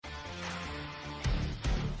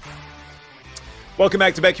Welcome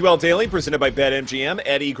back to BetQL Daily, presented by BetMGM.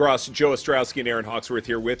 Eddie Gross, Joe Ostrowski, and Aaron Hawksworth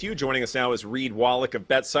here with you. Joining us now is Reed Wallach of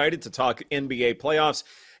BetSited to talk NBA playoffs.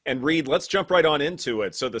 And Reed, let's jump right on into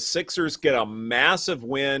it. So the Sixers get a massive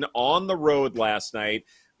win on the road last night.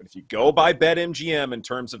 But if you go by BetMGM in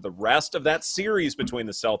terms of the rest of that series between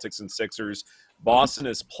the Celtics and Sixers, Boston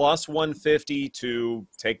is plus 150 to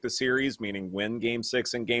take the series, meaning win Game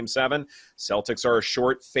 6 and Game 7. Celtics are a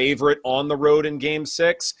short favorite on the road in Game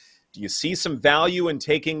 6. Do you see some value in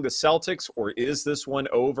taking the Celtics, or is this one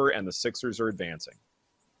over and the Sixers are advancing?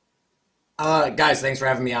 Guys, thanks for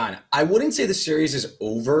having me on. I wouldn't say the series is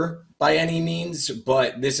over by any means,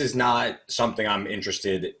 but this is not something I'm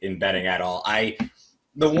interested in betting at all.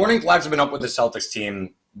 The warning flags have been up with the Celtics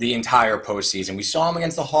team the entire postseason. We saw them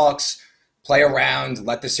against the Hawks play around,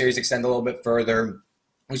 let the series extend a little bit further.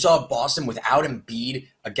 We saw Boston without Embiid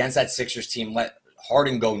against that Sixers team let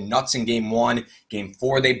Harden go nuts in Game 1. Game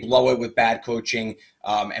 4, they blow it with bad coaching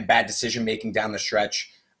and bad decision-making down the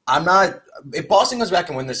stretch. If Boston goes back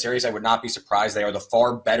and win this series, I would not be surprised. They are the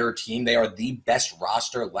far better team. They are the best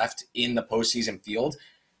roster left in the postseason field.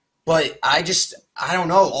 But I don't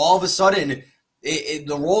know. All of a sudden,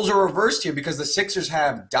 the roles are reversed here because the Sixers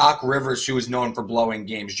have Doc Rivers, who is known for blowing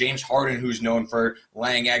games, James Harden, who's known for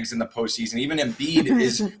laying eggs in the postseason. Even Embiid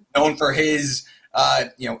is known for his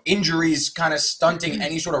injuries kind of stunting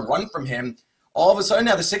any sort of run from him. All of a sudden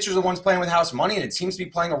now the Sixers are the ones playing with house money, and it seems to be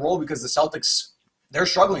playing a role because the Celtics, they're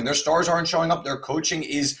struggling. Their stars aren't showing up. Their coaching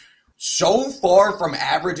is so far from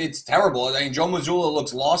average, it's terrible. I mean, Joe Mazzulla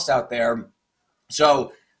looks lost out there.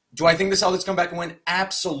 So do I think the Celtics come back and win?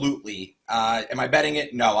 Absolutely. Am I betting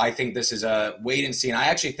it? No, I think this is a wait and see. And I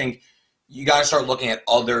actually think you got to start looking at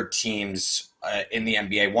other teams in the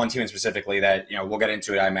NBA, one team specifically that, we'll get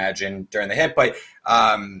into it, I imagine, during the hit. But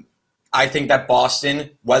I think that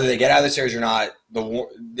Boston, whether they get out of the series or not,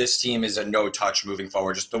 this team is a no-touch moving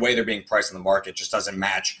forward. Just the way they're being priced in the market just doesn't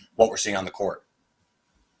match what we're seeing on the court.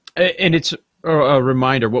 And it's a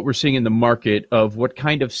reminder what we're seeing in the market of what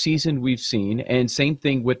kind of season we've seen, and same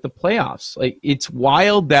thing with the playoffs. Like, it's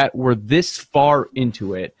wild that we're this far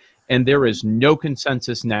into it, and there is no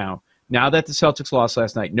consensus now. Now that the Celtics lost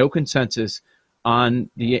last night, no consensus on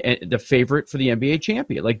the favorite for the NBA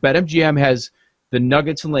champion. Like, BetMGM has the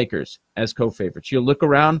Nuggets and Lakers as co-favorites. You look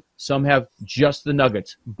around, some have just the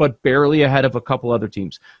Nuggets, but barely ahead of a couple other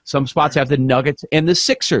teams. Some spots have the Nuggets and the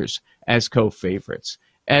Sixers as co-favorites.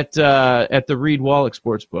 At the Reed Wallach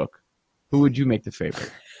Sportsbook, who would you make the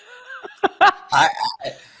favorite?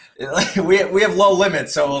 We have low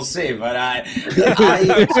limits, so we'll see. But I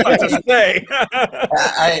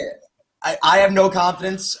have no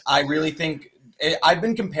confidence. I really think I've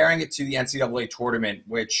been comparing it to the NCAA tournament,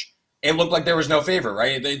 which it looked like there was no favor,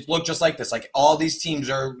 right? It looked just like this. Like, all these teams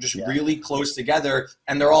are just really close together,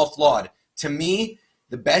 and they're all flawed. To me,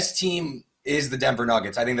 the best team is the Denver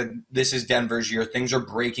Nuggets. I think that this is Denver's year. Things are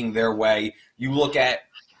breaking their way. You look at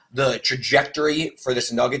the trajectory for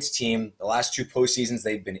this Nuggets team. The last two postseasons,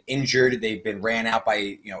 they've been injured. They've been ran out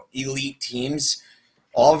by elite teams.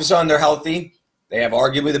 All of a sudden, they're healthy. They have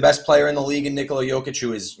arguably the best player in the league in Nikola Jokic,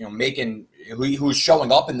 who is who's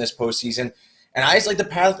showing up in this postseason. And I just like the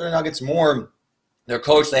path for the Nuggets more. Their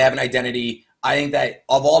coach, they have an identity. I think that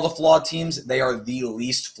of all the flawed teams, they are the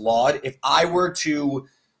least flawed. If I were to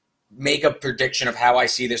make a prediction of how I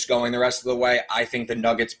see this going the rest of the way, I think the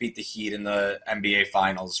Nuggets beat the Heat in the NBA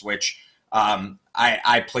Finals, which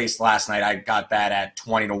I placed last night. I got that at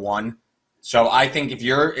 20-1. So I think if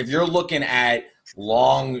you're looking at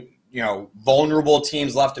long, vulnerable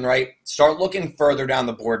teams left and right, start looking further down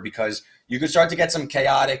the board because you could start to get some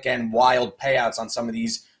chaotic and wild payouts on some of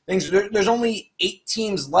these things. There's only 8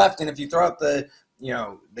 teams left, and if you throw out the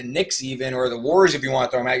Knicks even, or the Warriors if you want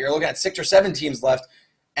to throw them out, you're looking at 6 or 7 teams left.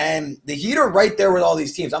 And the Heat are right there with all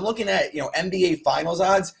these teams. I'm looking at, NBA Finals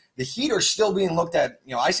odds. The Heat are still being looked at.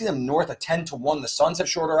 I see them north of 10-1. The Suns have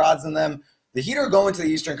shorter odds than them. The Heat are going to the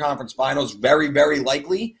Eastern Conference Finals very, very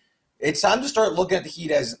likely. It's time to start looking at the Heat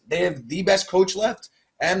as they have the best coach left,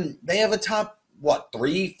 and they have a top,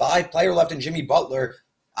 3-5 player left in Jimmy Butler.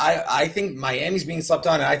 I think Miami's being slept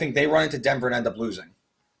on, and I think they run into Denver and end up losing.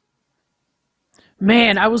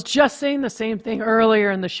 Man, I was just saying the same thing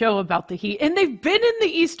earlier in the show about the Heat, and they've been in the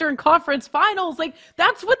Eastern Conference Finals. Like,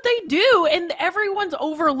 that's what they do, and everyone's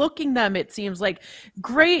overlooking them, it seems like.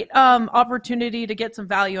 Great opportunity to get some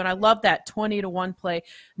value, and I love that 20-1 play,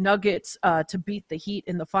 Nuggets to beat the Heat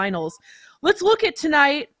in the finals. Let's look at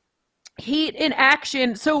tonight, Heat in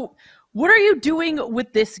action. So what are you doing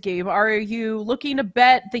with this game? Are you looking to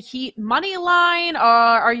bet the Heat money line?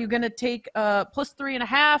 Are you going to take plus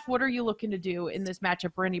 3.5? What are you looking to do in this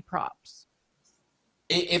matchup for any props?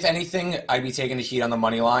 If anything, I'd be taking the Heat on the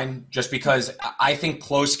money line just because I think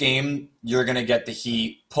close game, you're going to get the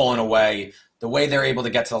Heat pulling away. The way they're able to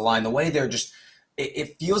get to the line, the way they're just –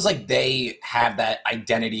 it feels like they have that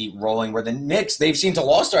identity rolling where the Knicks, they've seemed to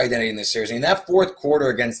lost their identity in this series. I mean, that fourth quarter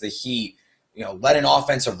against the Heat, led in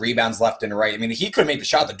offensive rebounds left and right. I mean, the Heat couldn't make the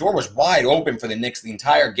shot. The door was wide open for the Knicks the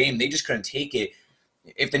entire game. They just couldn't take it.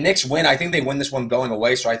 If the Knicks win, I think they win this one going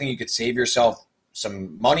away, so I think you could save yourself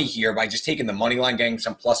some money here by just taking the money line, getting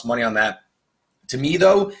some plus money on that. To me,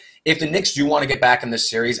 though, if the Knicks do want to get back in this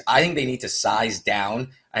series, I think they need to size down.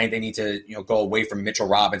 I think they need to go away from Mitchell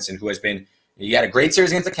Robinson, who has been – he had a great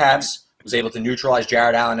series against the Cavs, was able to neutralize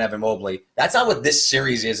Jared Allen and Evan Mobley. That's not what this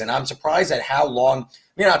series is, and I'm surprised at how long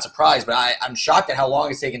 – I mean, not surprised, but I'm shocked at how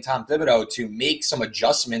long it's taken Tom Thibodeau to make some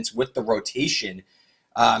adjustments with the rotation.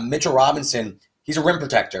 Mitchell Robinson – he's a rim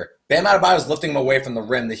protector. Bam Adebayo is lifting him away from the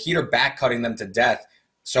rim. The Heat are back cutting them to death.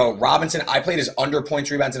 So Robinson, I played his under points,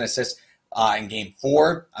 rebounds, and assists in Game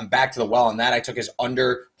 4. I'm back to the well on that. I took his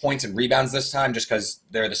under points and rebounds this time just because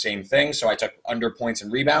they're the same thing. So I took under points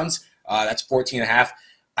and rebounds. That's 14.5.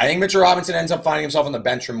 I think Mitchell Robinson ends up finding himself on the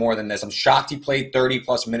bench for more than this. I'm shocked he played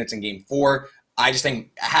 30-plus minutes in Game 4. I just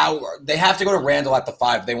think how they have to go to Randall at the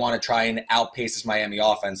 5 if they want to try and outpace this Miami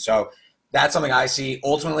offense. So that's something I see.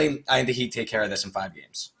 Ultimately, I think the Heat take care of this in 5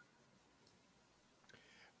 games.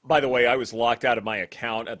 By the way, I was locked out of my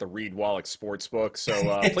account at the Reed Wallach Sportsbook,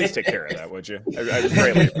 so please take care of that, would you? I would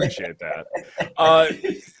greatly appreciate that.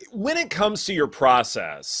 When it comes to your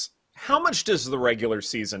process, how much does the regular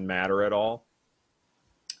season matter at all?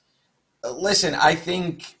 Listen, I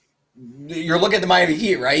think you're looking at the Miami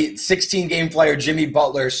Heat, right? 16-game player Jimmy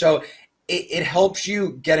Butler. So it helps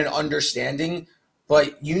you get an understanding,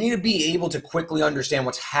 but you need to be able to quickly understand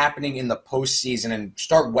what's happening in the postseason and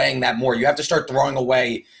start weighing that more. You have to start throwing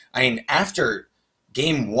away. I mean, after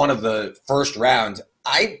Game 1 of the first round,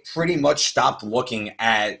 I pretty much stopped looking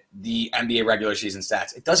at the NBA regular season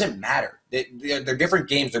stats. It doesn't matter. They're different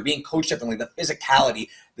games. They're being coached differently. The physicality,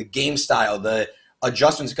 the game style, the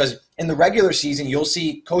adjustments. Because in the regular season, you'll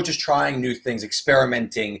see coaches trying new things,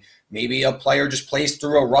 experimenting. Maybe a player just plays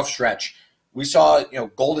through a rough stretch. We saw,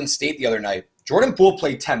 Golden State the other night. Jordan Poole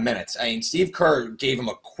played 10 minutes. I mean, Steve Kerr gave him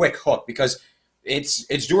a quick hook because it's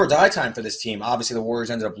do or die time for this team. Obviously, the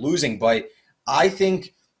Warriors ended up losing, but I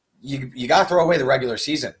think you got to throw away the regular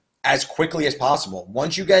season as quickly as possible.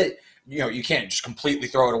 Once you get, you can't just completely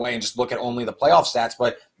throw it away and just look at only the playoff stats,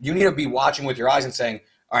 but you need to be watching with your eyes and saying,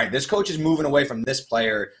 all right, this coach is moving away from this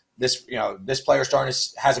player. This player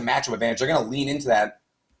has a matchup advantage. They're going to lean into that.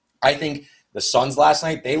 I think the Suns last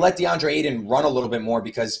night, they let DeAndre Ayton run a little bit more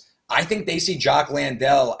because I think they see Jock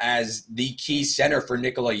Landale as the key center for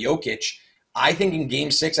Nikola Jokic. I think in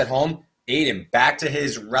Game 6 at home, Ayton back to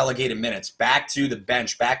his relegated minutes, back to the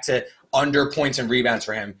bench, back to under points and rebounds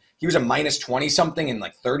for him. He was a minus 20-something in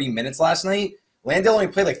like 30 minutes last night. Landale only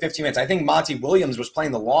played like 15 minutes. I think Monty Williams was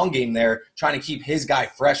playing the long game there, trying to keep his guy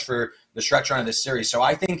fresh for the stretch run of this series. So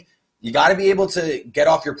I think you got to be able to get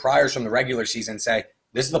off your priors from the regular season and say,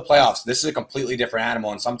 this is the playoffs. This is a completely different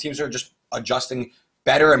animal. And some teams are just adjusting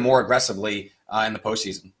better and more aggressively in the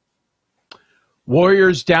postseason.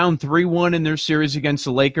 Warriors down 3-1 in their series against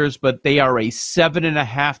the Lakers, but they are a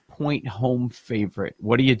 7.5-point home favorite.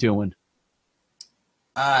 What are you doing?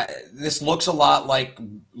 This looks a lot like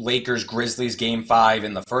Lakers-Grizzlies Game 5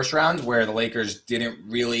 in the first round, where the Lakers didn't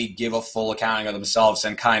really give a full accounting of themselves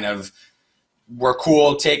and kind of were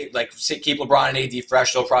cool, keep LeBron and AD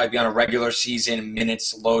fresh. They'll probably be on a regular season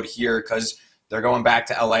minutes load here because they're going back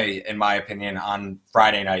to LA, in my opinion, on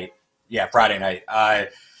Friday night. Yeah, Friday night.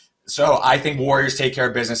 So I think Warriors take care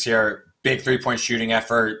of business here. Big three-point shooting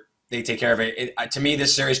effort. They take care of it. To me,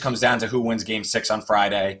 this series comes down to who wins Game 6 on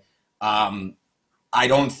Friday. I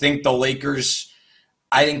don't think the Lakers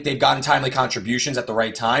 – I think they've gotten timely contributions at the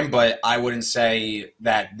right time, but I wouldn't say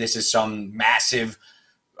that this is some massive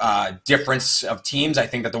difference of teams. I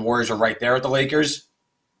think that the Warriors are right there with the Lakers.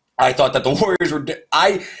 I thought that the Warriors were –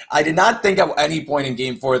 I did not think at any point in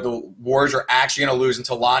Game 4 the Warriors were actually going to lose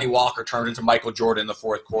until Lonnie Walker turned into Michael Jordan in the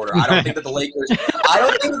fourth quarter. I don't think that the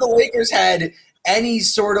Lakers had any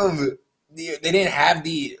sort of – they didn't have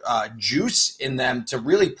the juice in them to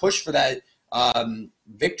really push for that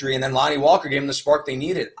victory, and then Lonnie Walker gave them the spark they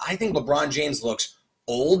needed. I think LeBron James looks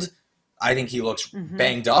old. I think he looks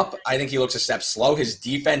banged up. I think he looks a step slow. His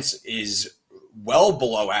defense is well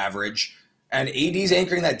below average. And AD's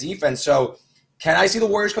anchoring that defense. So can I see the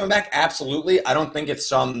Warriors coming back? Absolutely. I don't think it's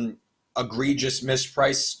some egregious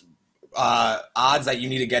mispriced odds that you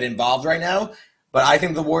need to get involved right now. But I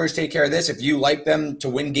think the Warriors take care of this. If you like them to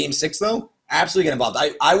win Game 6, though, absolutely get involved.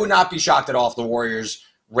 I would not be shocked at all if the Warriors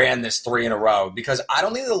ran this 3 in a row, because I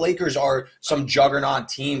don't think the Lakers are some juggernaut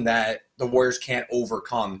team that the Warriors can't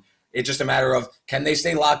overcome. It's just a matter of, can they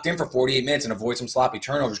stay locked in for 48 minutes and avoid some sloppy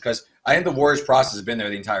turnovers? Because I think the Warriors' process has been there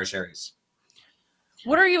the entire series.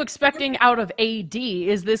 What are you expecting out of AD?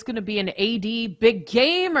 Is this going to be an AD big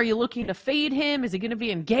game? Are you looking to fade him? Is he going to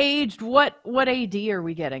be engaged? What AD are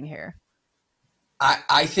we getting here?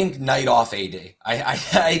 I think night off AD. I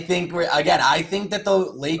think I think that the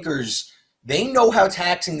Lakers, they know how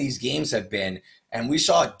taxing these games have been. And we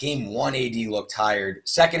saw game 1, AD look tired.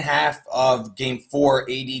 Second half of game 4,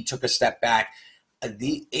 AD took a step back.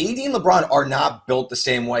 The AD and LeBron are not built the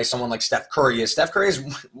same way someone like Steph Curry is. Steph Curry is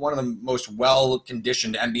one of the most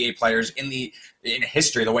well-conditioned NBA players in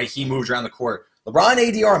history, the way he moves around the court. LeBron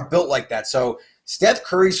and AD aren't built like that. So Steph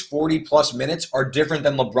Curry's 40-plus minutes are different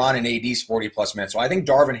than LeBron and AD's 40-plus minutes. So I think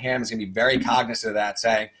Darvin Ham is going to be very cognizant of that,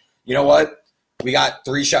 saying, you know what, we got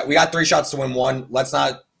 3 shots to win one. Let's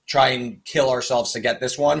not try and kill ourselves to get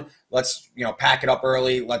this one. Let's, pack it up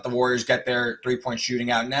early, let the Warriors get their 3-point shooting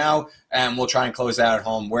out now, and we'll try and close that at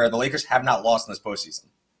home, where the Lakers have not lost in this postseason.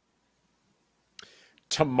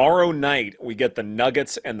 Tomorrow night, we get the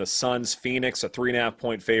Nuggets and the Suns. Phoenix, a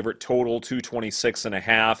 3.5-point favorite, total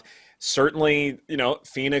 226.5. Certainly,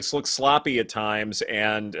 Phoenix looks sloppy at times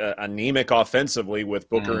and anemic offensively, with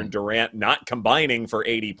Booker and Durant not combining for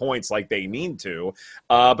 80 points like they need to.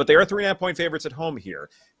 But they are 3.5-point favorites at home here.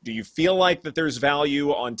 Do you feel like that there's value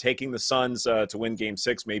on taking the Suns to win Game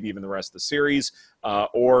 6, maybe even the rest of the series?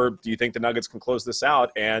 Or do you think the Nuggets can close this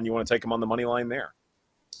out and you want to take them on the money line there?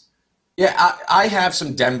 Yeah, I have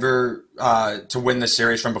some Denver to win the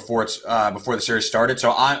series from before the series started.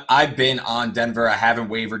 So I've been on Denver. I haven't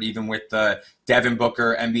wavered even with the Devin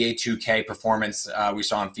Booker NBA 2K performance we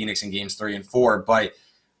saw in Phoenix in games 3 and 4. But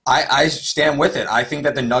I stand with it. I think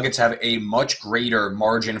that the Nuggets have a much greater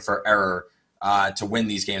margin for error to win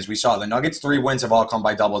these games. We saw the Nuggets' 3 wins have all come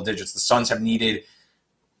by double digits. The Suns have needed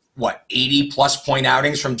 80-plus point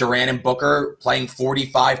outings from Durant and Booker, playing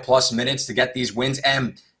 45-plus minutes to get these wins.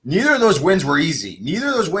 And neither of those wins were easy. Neither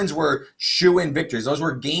of those wins were shoe-in victories. Those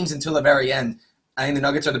were games until the very end. I think the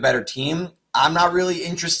Nuggets are the better team. I'm not really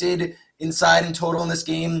interested inside and total in this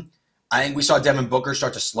game. I think we saw Devin Booker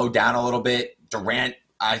start to slow down a little bit. Durant,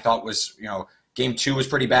 I thought was, game 2 was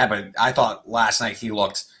pretty bad, but I thought last night he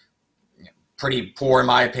looked pretty poor, in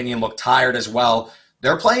my opinion, looked tired as well.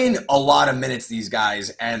 They're playing a lot of minutes, these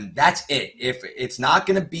guys, and that's it. If it's not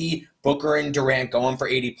going to be Booker and Durant going for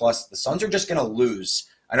 80-plus, the Suns are just going to lose.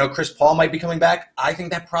 I know Chris Paul might be coming back. I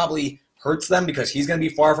think that probably hurts them because he's going to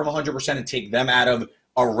be far from 100% and take them out of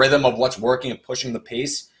a rhythm of what's working and pushing the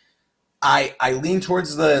pace. I lean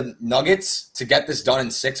towards the Nuggets to get this done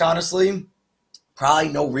in 6, honestly. Probably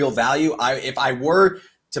no real value. If I were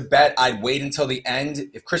to bet, I'd wait until the end.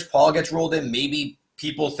 If Chris Paul gets rolled in, maybe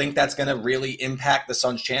people think that's going to really impact the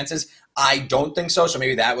Suns' chances. I don't think so, so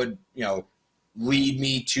maybe that would, lead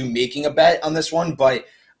me to making a bet on this one, but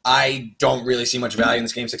I don't really see much value in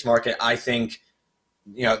this Game 6 market. I think,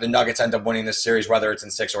 the Nuggets end up winning this series, whether it's in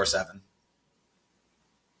 6 or 7.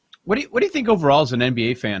 What do you think overall as an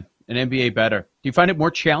NBA fan, an NBA bettor? Do you find it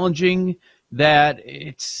more challenging that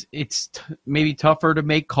it's maybe tougher to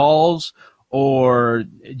make calls, or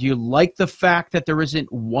do you like the fact that there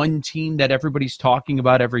isn't one team that everybody's talking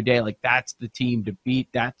about every day? Like, that's the team to beat.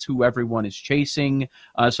 That's who everyone is chasing.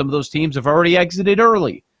 Some of those teams have already exited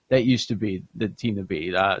early. That used to be the team to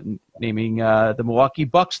beat, naming the Milwaukee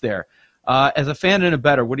Bucks there. As a fan and a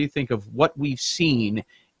bettor, what do you think of what we've seen?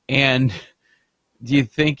 And do you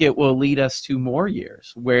think it will lead us to more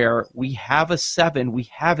years where we have a 7, we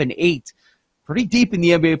have an 8, pretty deep in the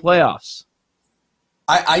NBA playoffs?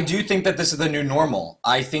 I do think that this is the new normal.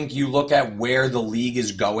 I think you look at where the league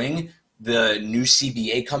is going, the new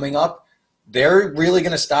CBA coming up, they're really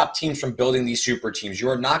going to stop teams from building these super teams. You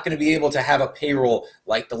are not going to be able to have a payroll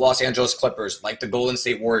like the Los Angeles Clippers, like the Golden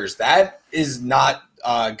State Warriors. That is not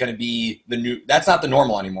going to be that's not the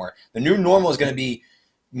normal anymore. The new normal is going to be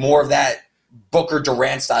more of that Booker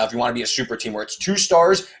Durant style if you want to be a super team, where it's 2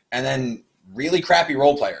 stars and then really crappy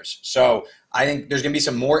role players. So I think there's going to be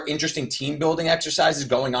some more interesting team building exercises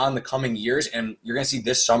going on in the coming years, and you're going to see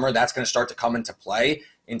this summer that's going to start to come into play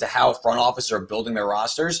into how front offices are building their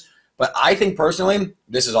rosters. But I think personally,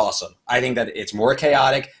 this is awesome. I think that it's more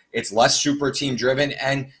chaotic, it's less super team driven,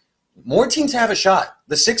 and more teams have a shot.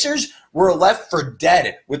 The Sixers were left for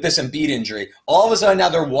dead with this Embiid injury. All of a sudden now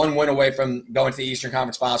they're 1 win away from going to the Eastern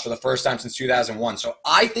Conference Finals for the first time since 2001. So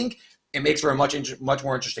I think it makes for a much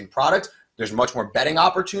more interesting product. There's much more betting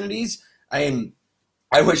opportunities. I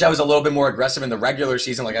wish I was a little bit more aggressive in the regular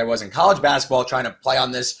season like I was in college basketball, trying to play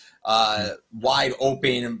on this wide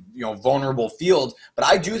open, vulnerable field. But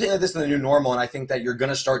I do think that this is the new normal, and I think that you're going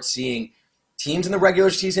to start seeing teams in the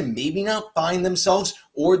regular season maybe not find themselves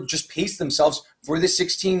or just pace themselves for this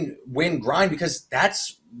 16-win grind, because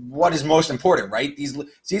that's what is most important, right? These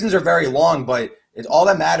seasons are very long, but all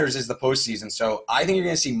that matters is the postseason. So I think you're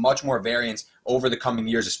going to see much more variance over the coming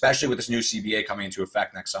years, especially with this new CBA coming into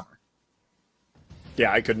effect next summer.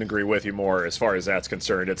 Yeah, I couldn't agree with you more as far as that's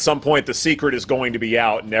concerned. At some point, the secret is going to be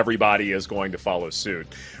out, and everybody is going to follow suit.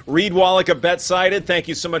 Reed Wallach of BetSided, thank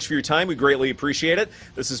you so much for your time. We greatly appreciate it.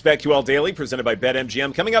 This is BetQL Daily, presented by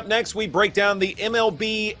BetMGM. Coming up next, we break down the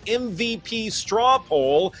MLB MVP straw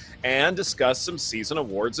poll and discuss some season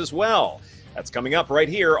awards as well. That's coming up right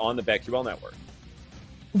here on the BetQL Network.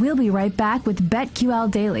 We'll be right back with BetQL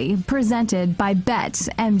Daily, presented by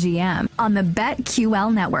BetMGM on the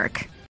BetQL Network.